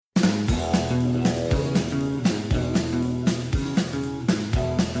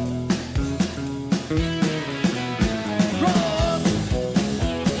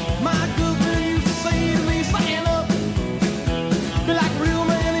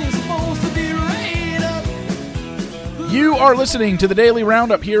You are listening to the Daily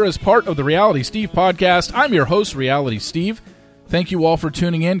Roundup here as part of the Reality Steve podcast. I'm your host, Reality Steve. Thank you all for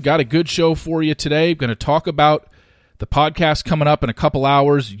tuning in. Got a good show for you today. I'm going to talk about the podcast coming up in a couple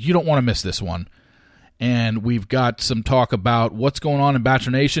hours. You don't want to miss this one. And we've got some talk about what's going on in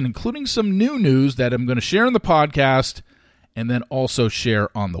Bachelor Nation, including some new news that I'm going to share in the podcast and then also share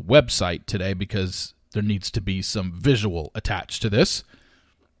on the website today because there needs to be some visual attached to this.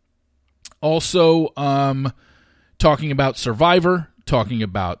 Also, talking about Survivor, talking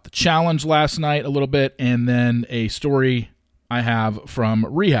about the challenge last night a little bit, and then a story I have from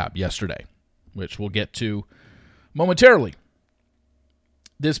rehab yesterday, which we'll get to momentarily.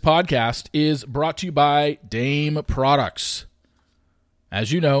 This podcast is brought to you by Dame Products.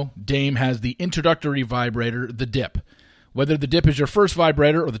 As you know, Dame has the introductory vibrator, the Dip. Whether the Dip is your first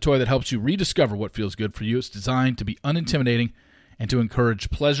vibrator or the toy that helps you rediscover what feels good for you, it's designed to be unintimidating and to encourage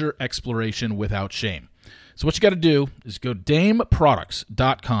pleasure exploration without shame. So what you got to do is go to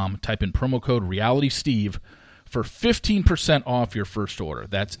dameproducts.com, type in promo code RealitySteve for 15% off your first order.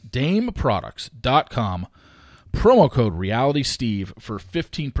 That's dameproducts.com, promo code RealitySteve for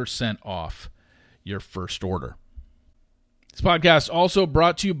 15% off your first order. This podcast also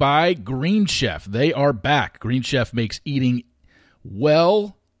brought to you by Green Chef. They are back. Green Chef makes eating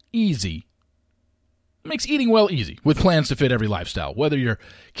well easy. Makes eating well easy with plans to fit every lifestyle. Whether you're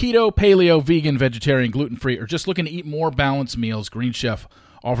keto, paleo, vegan, vegetarian, gluten-free, or just looking to eat more balanced meals, Green Chef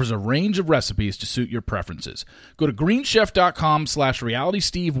offers a range of recipes to suit your preferences. Go to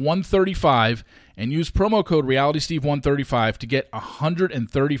greenchef.com/RealitySteve135 and use promo code RealitySteve135 to get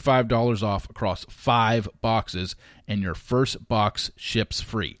 $135 off across 5 boxes, and your first box ships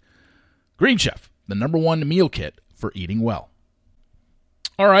free. Green Chef, the #1 meal kit for eating well.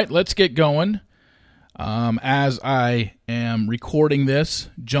 All right, let's get going. As I am recording this,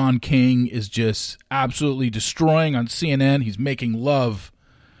 John King is just absolutely destroying on CNN. He's making love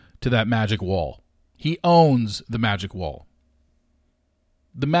to that magic wall. He owns the magic wall.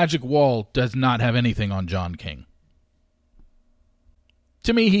 The magic wall does not have anything on John King.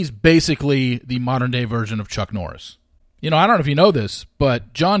 To me, he's basically the modern-day version of Chuck Norris. You know, I don't know if you know this,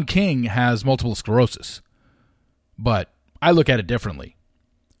 but John King has multiple sclerosis. But I look at it differently.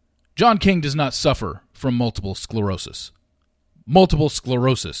 John King does not suffer from multiple sclerosis. Multiple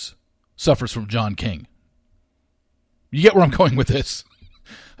sclerosis suffers from John King. You get where I'm going with this.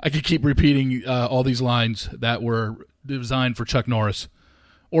 I could keep repeating all these lines that were designed for Chuck Norris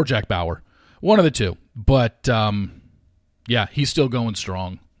or Jack Bauer. One of the two. But, yeah, he's still going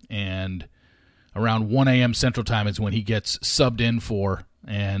strong. And around 1 a.m. Central Time is when he gets subbed in for,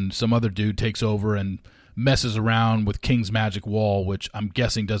 and some other dude takes over and messes around with King's magic wall, which I'm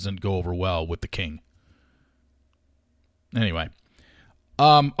guessing doesn't go over well with the King. Anyway.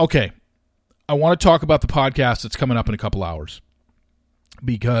 Okay. I want to talk about the podcast that's coming up in a couple hours.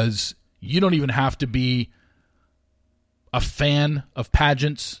 Because you don't even have to be a fan of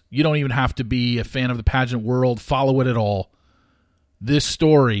pageants. You don't even have to be a fan of the pageant world, follow it at all. This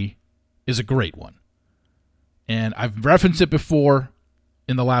story is a great one. And I've referenced it before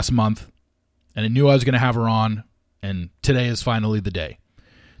in the last month. And I knew I was going to have her on, and today is finally the day.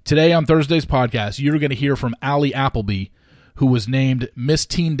 Today on Thursday's podcast, you're going to hear from Allie Appleby, who was named Miss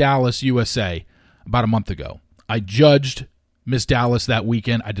Teen Dallas USA about a month ago. I judged Miss Dallas that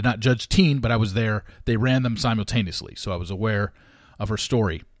weekend. I did not judge Teen, but I was there. They ran them simultaneously, so I was aware of her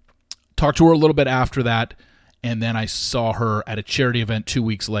story. Talked to her a little bit after that, and then I saw her at a charity event 2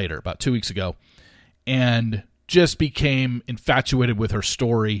 weeks later, about 2 weeks ago, and just became infatuated with her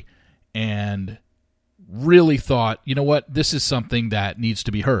story and really thought, you know what, this is something that needs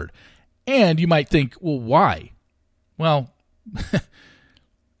to be heard. And you might think, well, why? Well,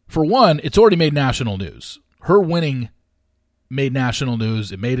 for one, it's already made national news. Her winning made national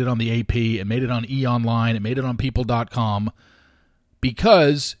news. It made it on the AP. It made it on E! Online. It made it on People.com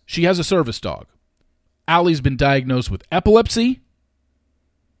because she has a service dog. Allie's been diagnosed with epilepsy.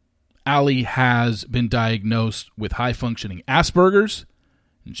 Allie has been diagnosed with high-functioning Asperger's.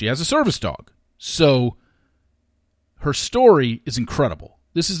 And she has a service dog. So her story is incredible.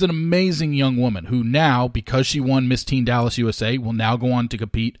 This is an amazing young woman who now, because she won Miss Teen Dallas USA, will now go on to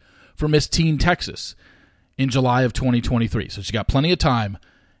compete for Miss Teen Texas in July of 2023. So she's got plenty of time.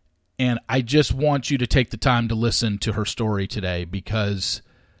 And I just want you to take the time to listen to her story today because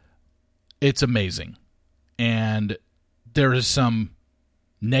it's amazing. And there is some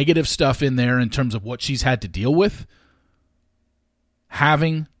negative stuff in there in terms of what she's had to deal with.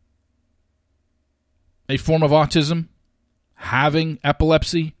 Having a form of autism, having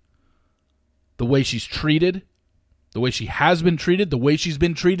epilepsy, the way she's treated, the way she has been treated, the way she's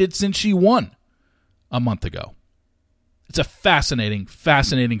been treated since she won a month ago. It's a fascinating,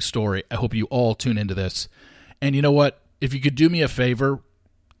 fascinating story. I hope you all tune into this. And you know what? If you could do me a favor,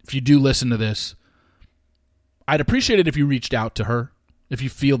 if you do listen to this, I'd appreciate it if you reached out to her, if you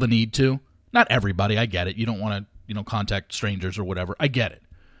feel the need to. Not everybody, I get it. You don't want to, contact strangers or whatever. I get it.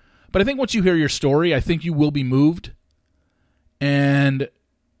 But I think once you hear your story, I think you will be moved. And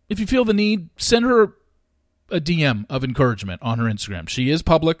if you feel the need, send her a DM of encouragement on her Instagram. She is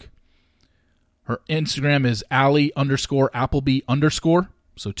public. Her Instagram is Ali_Appleby_.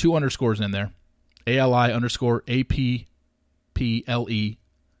 So 2 underscores in there. ALI_APPLEBY_.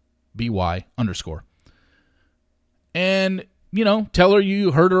 And, tell her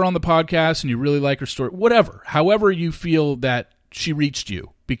you heard her on the podcast and you really like her story. Whatever. However you feel that she reached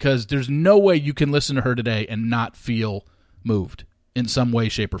you. Because there's no way you can listen to her today and not feel moved in some way,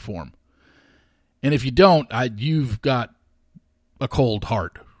 shape, or form. And if you don't, you've got a cold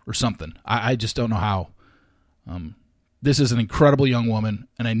heart or something. I just don't know how. This is an incredible young woman,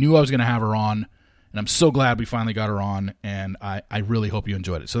 and I knew I was going to have her on, and I'm so glad we finally got her on, and I really hope you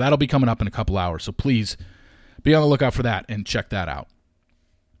enjoyed it. So that'll be coming up in a couple hours, so please be on the lookout for that and check that out.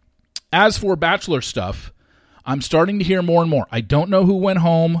 As for Bachelor stuff, I'm starting to hear more and more. I don't know who went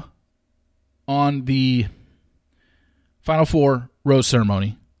home on the Final Four rose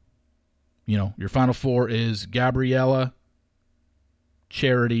ceremony. Your Final Four is Gabriella,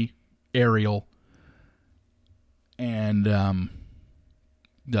 Charity, Ariel, and who am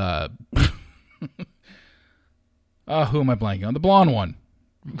I blanking on? The blonde one.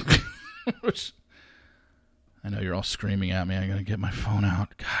 I know you're all screaming at me. I'm going to get my phone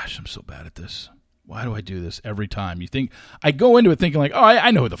out. Gosh, I'm so bad at this. Why do I do this every time? You think I go into it thinking like, oh,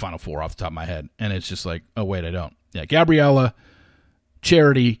 I know who the Final Four off the top of my head, and it's just like, oh wait, I don't. Yeah, Gabriella,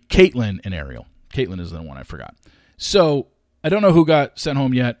 Charity, Caitlin, and Ariel. Caitlin is the one I forgot. So I don't know who got sent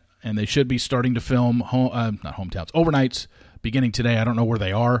home yet, and they should be starting to film not hometowns, overnights beginning today. I don't know where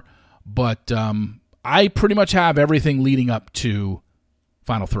they are, but I pretty much have everything leading up to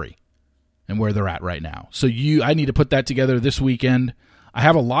Final Three and where they're at right now. So I need to put that together this weekend. I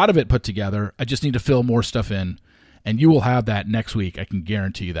have a lot of it put together. I just need to fill more stuff in, and you will have that next week. I can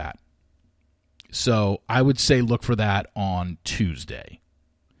guarantee you that. So I would say look for that on Tuesday.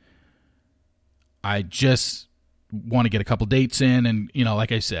 I just want to get a couple dates in, and,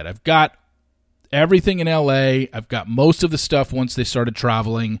 like I said, I've got everything in LA. I've got most of the stuff once they started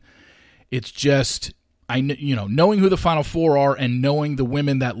traveling. It's just, knowing who the Final Four are and knowing the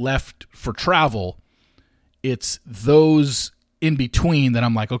women that left for travel, it's those in between that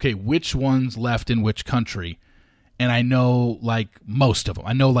I'm like, okay, which ones left in which country? And I know like most of them.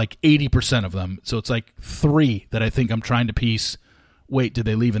 I know like 80% of them. So it's like 3 that I think I'm trying to piece. Wait, did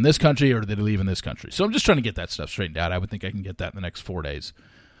they leave in this country or did they leave in this country? So I'm just trying to get that stuff straightened out. I would think I can get that in the next 4 days.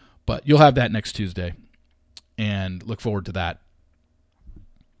 But you'll have that next Tuesday. And look forward to that.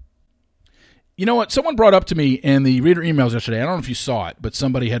 You know what? Someone brought up to me in the reader emails yesterday. I don't know if you saw it, but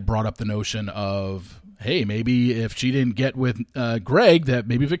somebody had brought up the notion of, hey, maybe if she didn't get with Greg, that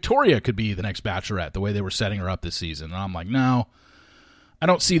maybe Victoria could be the next Bachelorette, the way they were setting her up this season. And I'm like, no, I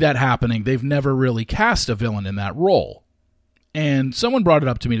don't see that happening. They've never really cast a villain in that role. And someone brought it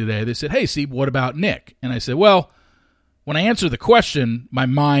up to me today. They said, hey, Steve, what about Nick? And I said, well, when I answered the question, my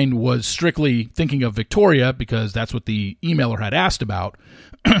mind was strictly thinking of Victoria because that's what the emailer had asked about.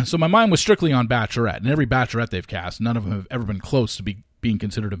 So my mind was strictly on Bachelorette. And every Bachelorette they've cast, none of them have ever been close to being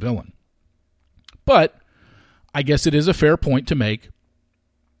considered a villain. But I guess it is a fair point to make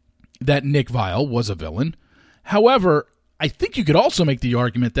that Nick Viall was a villain. However, I think you could also make the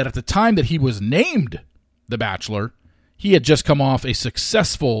argument that at the time that he was named the Bachelor, he had just come off a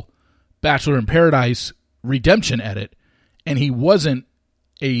successful Bachelor in Paradise redemption edit, and he wasn't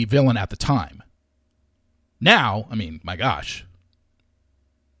a villain at the time. Now, I mean, my gosh.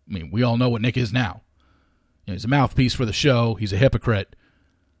 I mean, we all know what Nick is now. He's a mouthpiece for the show. He's a hypocrite.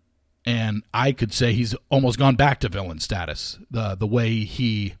 And I could say he's almost gone back to villain status. The way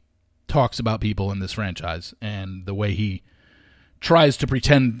he talks about people in this franchise and the way he tries to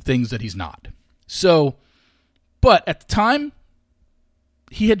pretend things that he's not. So, but at the time,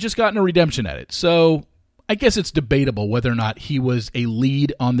 he had just gotten a redemption edit. So I guess it's debatable whether or not he was a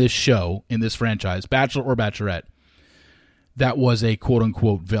lead on this show, in this franchise, Bachelor or Bachelorette, that was a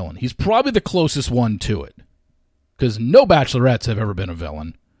quote-unquote villain. He's probably the closest one to it. Because no Bachelorettes have ever been a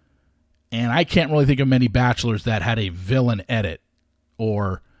villain. And I can't really think of many Bachelors that had a villain edit,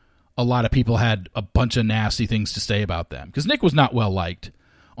 or a lot of people had a bunch of nasty things to say about them. Because Nick was not well liked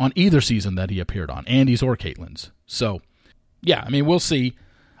on either season that he appeared on, Andy's or Caitlin's. So, yeah, I mean, we'll see.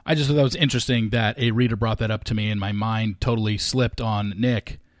 I just thought that was interesting that a reader brought that up to me, and my mind totally slipped on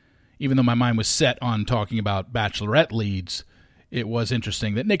Nick, even though my mind was set on talking about Bachelorette leads, it was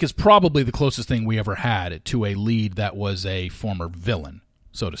interesting that Nick is probably the closest thing we ever had to a lead that was a former villain,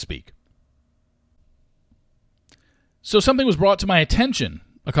 so to speak. So something was brought to my attention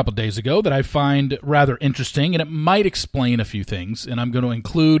a couple days ago that I find rather interesting, and it might explain a few things, and I'm going to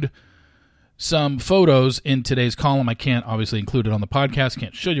include some photos in today's column. I can't obviously include it on the podcast,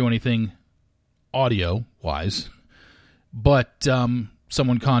 can't show you anything audio-wise, but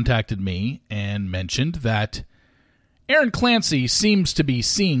someone contacted me and mentioned that Aaron Clancy seems to be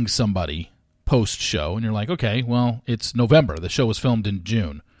seeing somebody post-show, and you're like, okay, well, it's November. The show was filmed in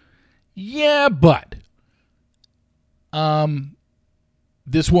June. Yeah, but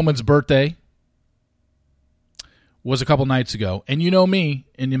this woman's birthday was a couple nights ago, and you know me,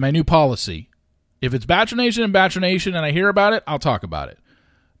 and in my new policy, if it's Bachelor Nation and I hear about it, I'll talk about it.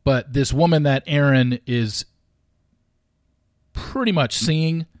 But this woman that Aaron is pretty much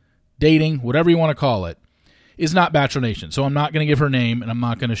seeing, dating, whatever you want to call it, is not Bachelor Nation. So I'm not going to give her name, and I'm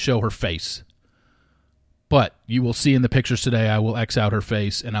not going to show her face. But you will see in the pictures today, I will X out her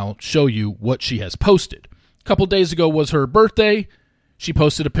face, and I'll show you what she has posted. A couple days ago was her birthday. She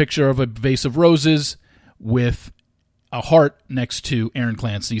posted a picture of a vase of roses with a heart next to Aaron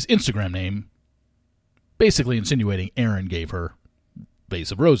Clancy's Instagram name, basically insinuating Aaron gave her a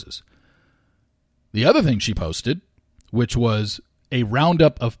vase of roses. The other thing she posted, which was a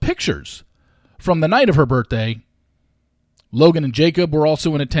roundup of pictures from the night of her birthday. Logan and Jacob were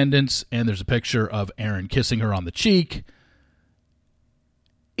also in attendance, and there's a picture of Aaron kissing her on the cheek.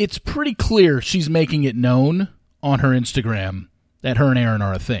 It's pretty clear she's making it known on her Instagram that her and Aaron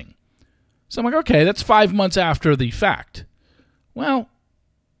are a thing. So I'm like, okay, that's 5 months after the fact. Well,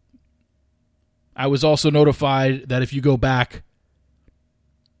 I was also notified that if you go back,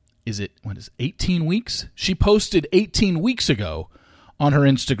 is it 18 weeks? She posted 18 weeks ago on her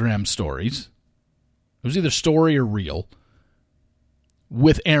Instagram stories. It was either story or reel,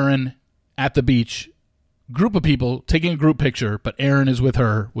 with Aaron at the beach, group of people taking a group picture, but Aaron is with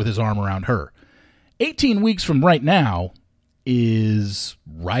her with his arm around her. 18 weeks from right now is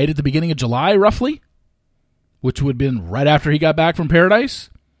right at the beginning of July, roughly, which would have been right after he got back from Paradise.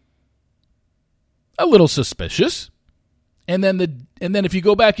 A little suspicious. And then if you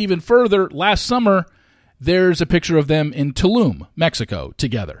go back even further, last summer, there's a picture of them in Tulum, Mexico,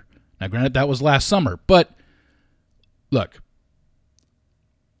 together. Now, granted, that was last summer, but look,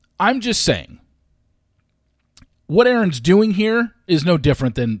 I'm just saying, what Aaron's doing here is no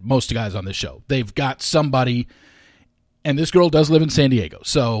different than most guys on this show. They've got somebody, and this girl does live in San Diego,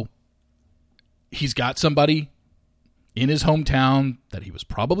 so he's got somebody in his hometown that he was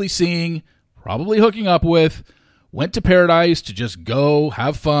probably seeing, probably hooking up with, went to Paradise to just go,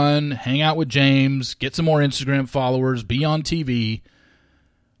 have fun, hang out with James, get some more Instagram followers, be on TV.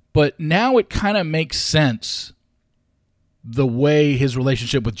 But now it kind of makes sense the way his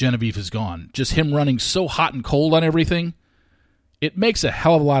relationship with Genevieve has gone. Just him running so hot and cold on everything. It makes a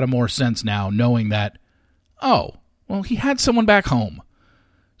hell of a lot of more sense now knowing that, oh, well, he had someone back home.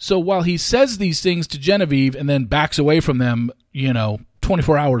 So while he says these things to Genevieve and then backs away from them,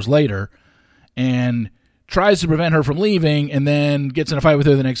 24 hours later and tries to prevent her from leaving and then gets in a fight with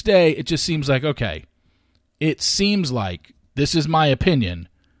her the next day, it just seems like, okay, it seems like, this is my opinion,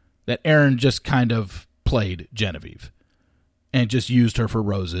 that Aaron just kind of played Genevieve and just used her for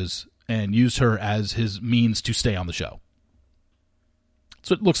roses and used her as his means to stay on the show.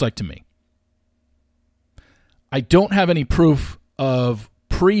 That's what it looks like to me. I don't have any proof of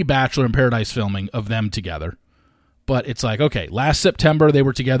pre-Bachelor in Paradise filming of them together, but it's like, okay, last September they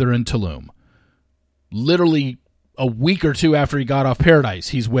were together in Tulum. Literally a week or two after he got off Paradise,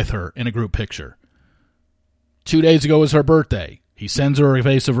 he's with her in a group picture. 2 days ago was her birthday. He sends her a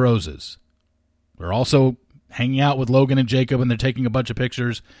vase of roses. They're also hanging out with Logan and Jacob, and they're taking a bunch of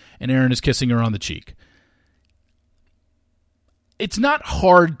pictures, and Aaron is kissing her on the cheek. It's not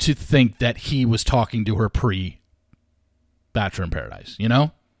hard to think that he was talking to her pre-Bachelor in Paradise,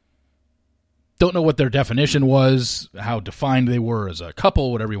 Don't know what their definition was, how defined they were as a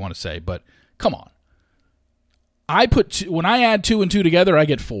couple, whatever you want to say, but come on. When I add 2 and 2 together, I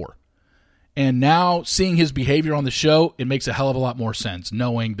get 4. And now, seeing his behavior on the show, it makes a hell of a lot more sense,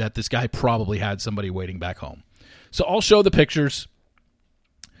 knowing that this guy probably had somebody waiting back home. So I'll show the pictures.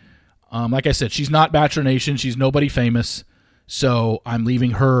 Like I said, she's not Bachelor Nation. She's nobody famous. So I'm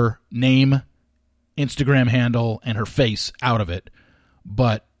leaving her name, Instagram handle, and her face out of it.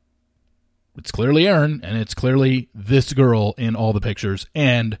 But it's clearly Aaron, and it's clearly this girl in all the pictures.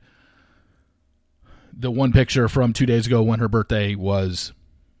 And the one picture from 2 days ago when her birthday was,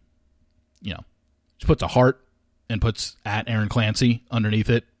 she puts a heart and puts at Aaron Clancy underneath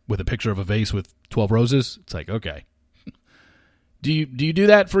it with a picture of a vase with 12 roses. It's like, okay. Do you do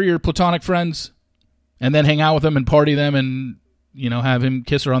that for your platonic friends and then hang out with them and party them and, have him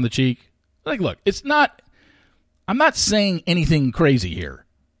kiss her on the cheek? Like, look, I'm not saying anything crazy here.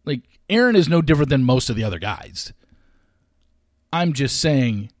 Like, Aaron is no different than most of the other guys. I'm just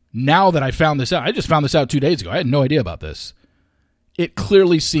saying, now that I found this out, I just found this out 2 days ago. I had no idea about this. It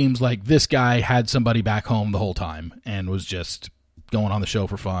clearly seems like this guy had somebody back home the whole time and was just going on the show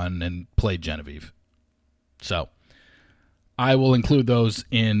for fun and played Genevieve. So, I will include those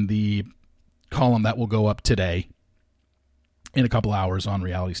in the column that will go up today in a couple hours on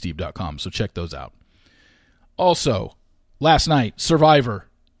realitysteve.com. So check those out. Also, last night, Survivor.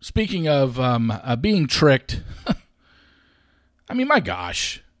 Speaking of being tricked, I mean, my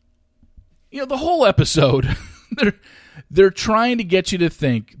gosh. The whole episode, they're trying to get you to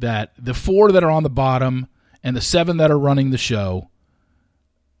think that the 4 that are on the bottom and the 7 that are running the show,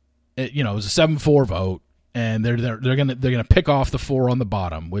 it was a 7-4 vote. And they're gonna pick off the 4 on the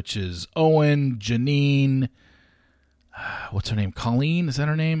bottom, which is Owen, Janine, what's her name? Colleen, is that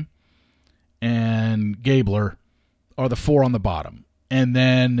her name? And Gabler are the 4 on the bottom. And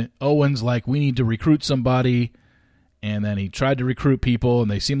then Owen's like, we need to recruit somebody. And then he tried to recruit people,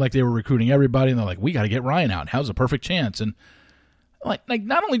 and they seemed like they were recruiting everybody. And they're like, we got to get Ryan out. How's a perfect chance? And like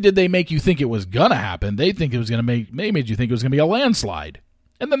not only did they make you think it was gonna happen, they made you think it was gonna be a landslide.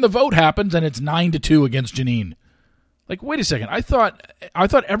 And then the vote happens, and it's 9-2 against Janine. Like, wait a second. I thought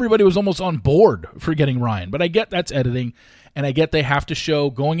everybody was almost on board for getting Ryan. But I get that's editing, and I get they have to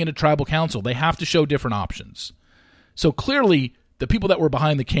show, going into tribal council, they have to show different options. So clearly, the people that were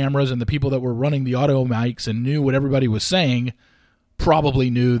behind the cameras and the people that were running the audio mics and knew what everybody was saying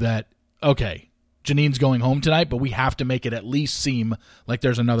probably knew that, okay, Janine's going home tonight, but we have to make it at least seem like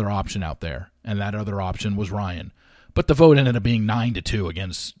there's another option out there. And that other option was Ryan. But the vote ended up being 9-2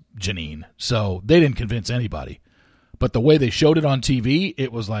 against Janine. So they didn't convince anybody. But the way they showed it on TV,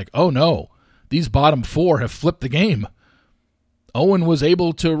 it was like, oh no, these bottom 4 have flipped the game. Owen was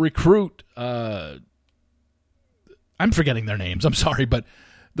able to recruit, I'm forgetting their names, I'm sorry, but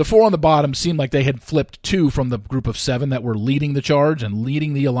the 4 on the bottom seemed like they had flipped 2 from the group of 7 that were leading the charge and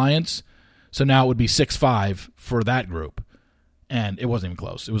leading the alliance. So now it would be 6-5 for that group. And it wasn't even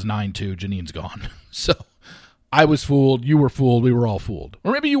close. It was 9-2, Janine's gone. So I was fooled, you were fooled, we were all fooled.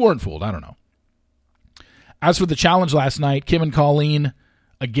 Or maybe you weren't fooled, I don't know. As for the challenge last night, Kim and Colleen,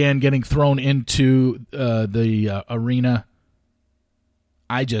 again, getting thrown into the arena.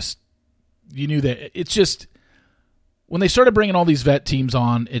 You knew that it's just, when they started bringing all these vet teams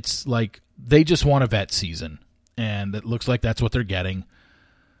on, it's like they just want a vet season. And it looks like that's what they're getting.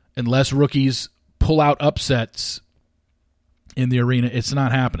 Unless rookies pull out upsets in the arena, it's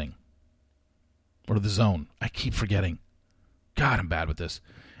not happening. Or the zone. I keep forgetting. God, I'm bad with this.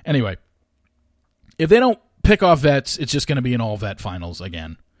 Anyway, if they don't pick off vets, it's just going to be an all-vet finals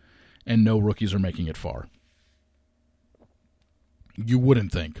again. And no rookies are making it far. You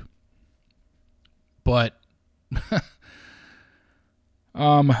wouldn't think. But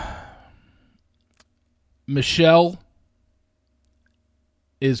Michelle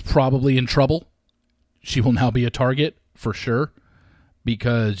is probably in trouble. She will now be a target for sure,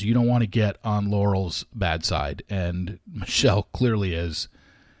 because you don't want to get on Laurel's bad side, and Michelle clearly is.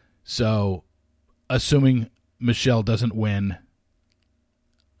 So, assuming Michelle doesn't win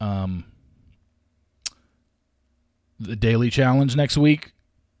the daily challenge next week,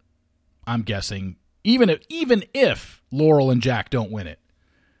 I'm guessing, even if Laurel and Jack don't win it,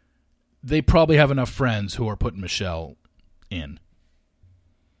 they probably have enough friends who are putting Michelle in.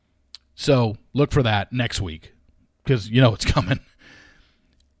 So, look for that next week, because you know it's coming.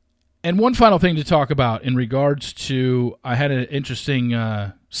 And one final thing to talk about in regards to, I had an interesting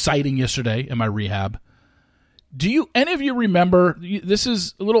sighting yesterday in my rehab. Do any of you remember, this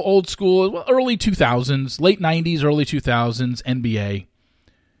is a little old school, early 2000s, late 90s, early 2000s, NBA.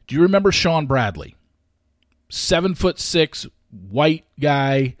 Do you remember Sean Bradley? 7'6", white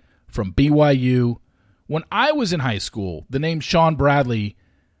guy from BYU. When I was in high school, the name Sean Bradley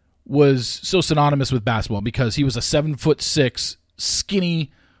was so synonymous with basketball because he was a 7'6",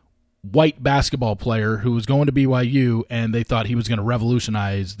 skinny, white basketball player who was going to BYU, and they thought he was going to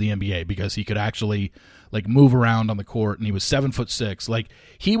revolutionize the NBA because he could actually move around on the court, and he was 7'6".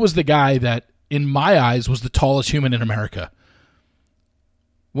 He was the guy that, in my eyes, was the tallest human in America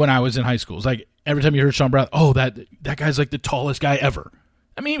when I was in high school. It's like every time you heard Sean Bradley, oh, that guy's like the tallest guy ever.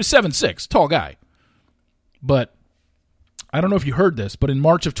 I mean, he was 7'6", tall guy. But I don't know if you heard this, but in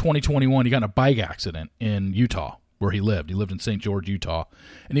March of 2021, he got in a bike accident in Utah, where he lived. He lived in St. George, Utah.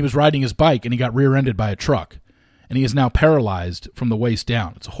 And he was riding his bike, and he got rear-ended by a truck. and he is now paralyzed from the waist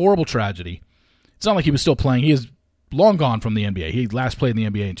down. It's a horrible tragedy. It's not like he was still playing. He is long gone from the NBA. He last played in the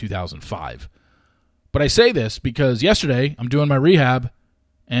NBA in 2005. But I say this because yesterday I'm doing my rehab,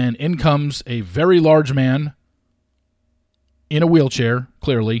 and in comes a very large man in a wheelchair,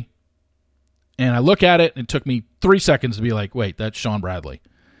 clearly. And I look at it, and it took me 3 seconds to be like, wait, that's Sean Bradley.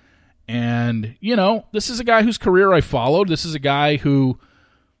 And, this is a guy whose career I followed. This is a guy who,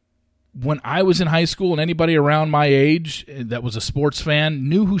 when I was in high school, and anybody around my age that was a sports fan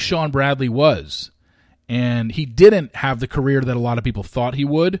knew who Sean Bradley was. And he didn't have the career that a lot of people thought he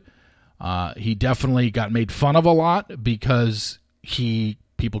would. He definitely got made fun of a lot because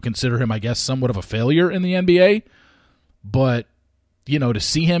people consider him, I guess, somewhat of a failure in the NBA. But, to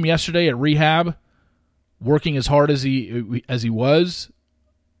see him yesterday at rehab, working as hard as he was,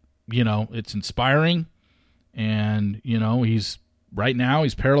 it's inspiring. And, he's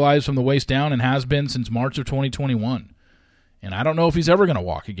paralyzed from the waist down and has been since March of 2021. And I don't know if he's ever going to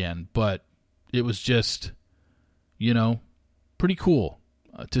walk again, but it was just, pretty cool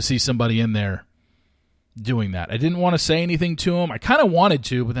to see somebody in there doing that. I didn't want to say anything to him. I kind of wanted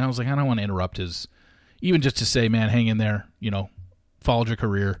to, but then I was like, I don't want to interrupt even just to say, man, hang in there, followed your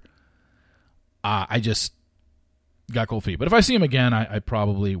career. I just got cold feet. But if I see him again, I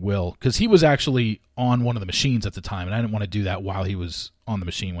probably will, because he was actually on one of the machines at the time, and I didn't want to do that while he was on the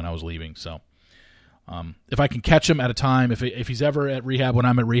machine when I was leaving. So if I can catch him at a time, if he's ever at rehab when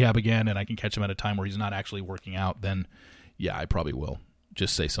I'm at rehab again, and I can catch him at a time where he's not actually working out, then yeah, I probably will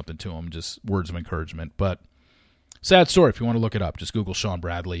just say something to him, just words of encouragement. But sad story. If you want to look it up, just Google Sean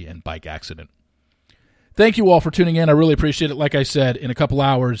Bradley and bike accident. Thank you all for tuning in. I really appreciate it. Like I said, in a couple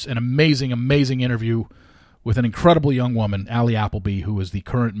hours, an amazing, amazing interview with an incredible young woman, Allie Appleby, who is the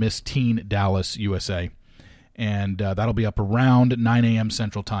current Miss Teen Dallas USA. And that'll be up around 9 a.m.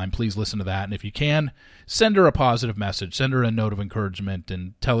 Central Time. Please listen to that. And if you can, send her a positive message. Send her a note of encouragement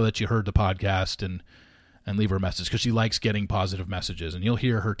and tell her that you heard the podcast and leave her a message, because she likes getting positive messages. And you'll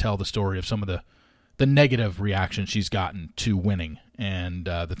hear her tell the story of some of the negative reaction she's gotten to winning and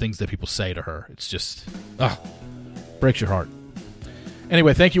the things that people say to her. It's just, breaks your heart.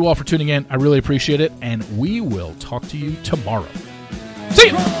 Anyway, thank you all for tuning in. I really appreciate it, and we will talk to you tomorrow. See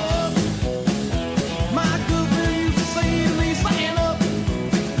you!